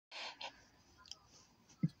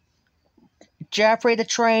Jeffrey the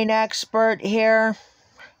train expert here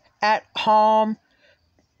at home.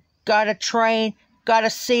 Got a train, got a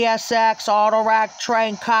CSX Autorack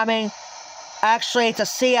train coming. Actually, it's a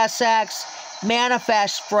CSX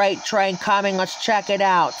manifest freight train coming. Let's check it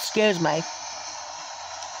out. Excuse me.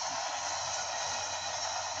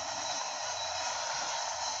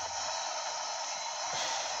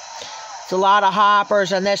 It's a lot of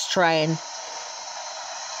hoppers in this train.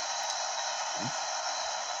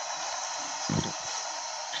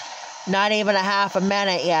 Not even a half a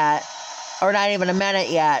minute yet. Or not even a minute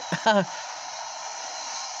yet.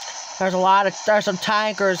 There's some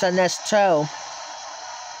tankers in this too.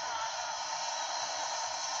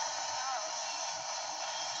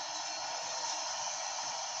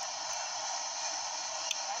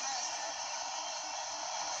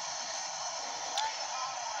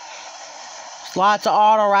 There's lots of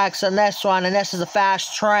Autoracks in this one, and this is a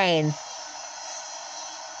fast train.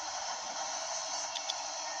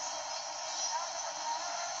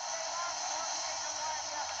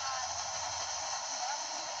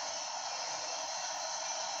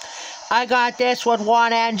 I got this with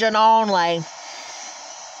one engine only.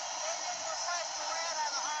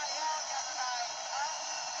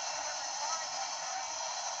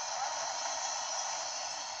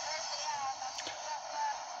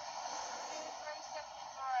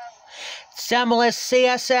 Similar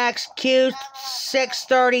CSX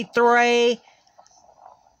Q363.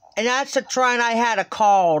 And that's the train I had a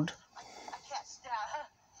cold. I can't stop.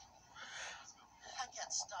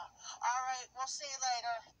 All right, we'll see you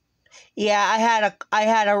later. Yeah, I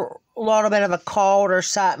had a little bit of a cold or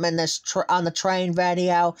something in this on the train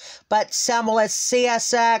video, but similar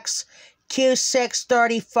CSX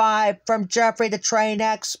Q365 from Jeffrey the Train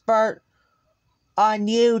Expert on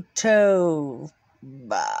YouTube.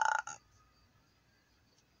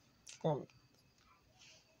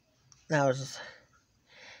 That was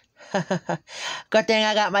good thing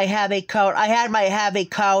I got my heavy coat. I had my heavy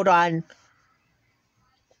coat on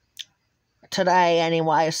today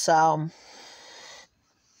anyway, so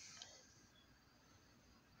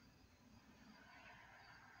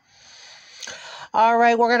all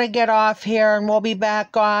right, we're gonna get off here and we'll be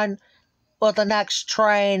back on with the next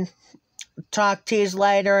train. Talk to you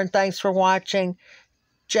later, and thanks for watching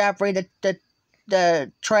Jeffrey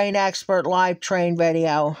the train expert live train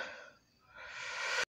video.